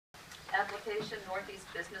application, Northeast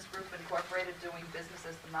Business Group Incorporated, doing business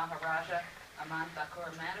as the Maharaja, Aman Thakur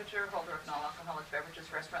manager, holder of non-alcoholic beverages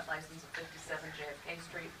restaurant license of 57 JFK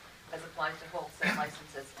Street, has applied to wholesale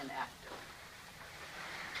licenses inactive.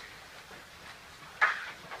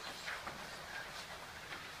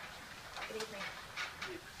 Good evening.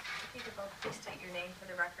 If you could both please state your name for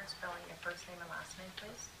the record, spelling your first name and last name,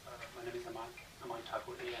 please. My name is Aman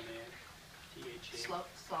Thakur, A-M-A-N-T-H-A. Slower,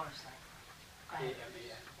 sir.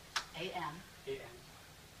 A-M-A-N. A-M. A-N.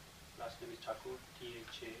 Last name is Thakur,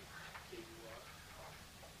 T-H-A-K-U-R.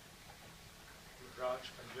 Raj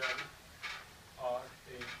Punjabi,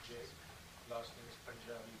 R-A-J. Last name is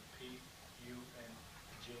Punjabi, P-U-N-J-A-B-I.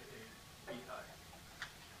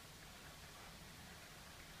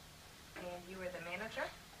 And you are the manager?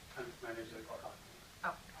 I'm manager of our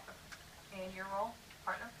Oh. And your role?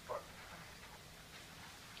 Partner? Partner.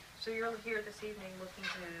 So you're here this evening looking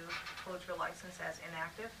to close your license as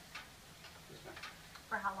inactive? Yes, ma'am.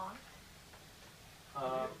 For how long?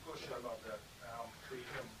 Question about that.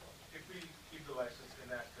 If we keep the license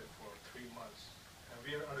inactive for 3 months, and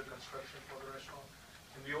we are under construction for the restaurant,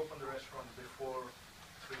 and we open the restaurant before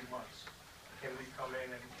 3 months, can we come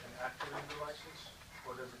in and activate the license,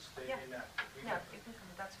 or does it stay Yeah. inactive? No, you can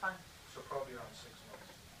come, that's fine. So probably around 6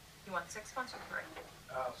 months. You want 6 months or 3?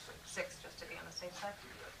 6. 6, just to be on the safe side.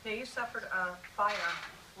 Now, you suffered a fire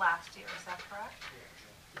last year, is that correct?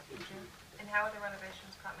 Yeah, June. And how are the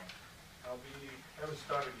renovations coming? We haven't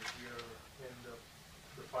started yet. We are in the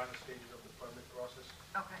final stages of the permit process.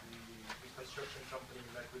 Okay, The construction company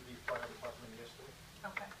met with the fire department yesterday.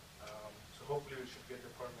 okay. So hopefully we should get the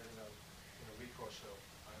permit in a week or so.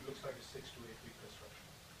 It looks like a 6 to 8 week construction.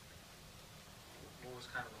 What was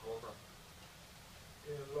kind of the holdup?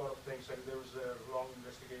 A lot of things, like there was a long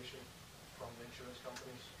investigation from the insurance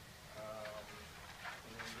companies. And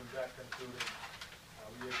then with that concluded,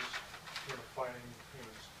 we are just finding,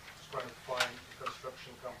 just trying to find a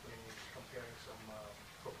construction company, comparing some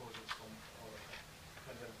proposals from all of them,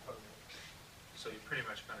 and then permit. So you're pretty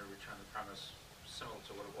much going to return the premise similar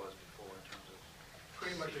to what it was before in terms of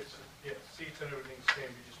Pretty much, seats it's, seats and everything's the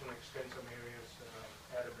same. We just want to extend some areas,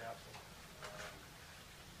 add a bathroom.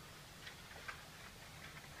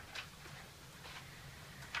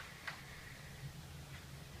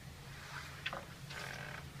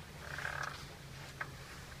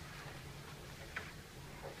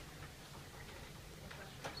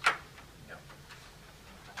 No.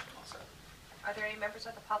 All set. Are there any members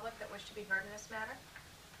of the public that wish to be heard in this matter?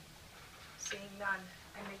 Seeing none,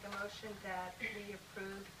 I make a motion that we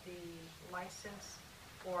approve the license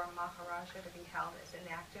for Maharaja to be held as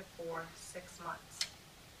inactive for 6 months.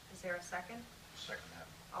 Is there a second? Second that.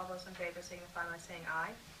 All those in favor signify by saying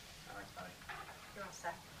aye. Aye. You're all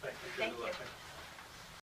set. Thank you. Thank you. Thank you.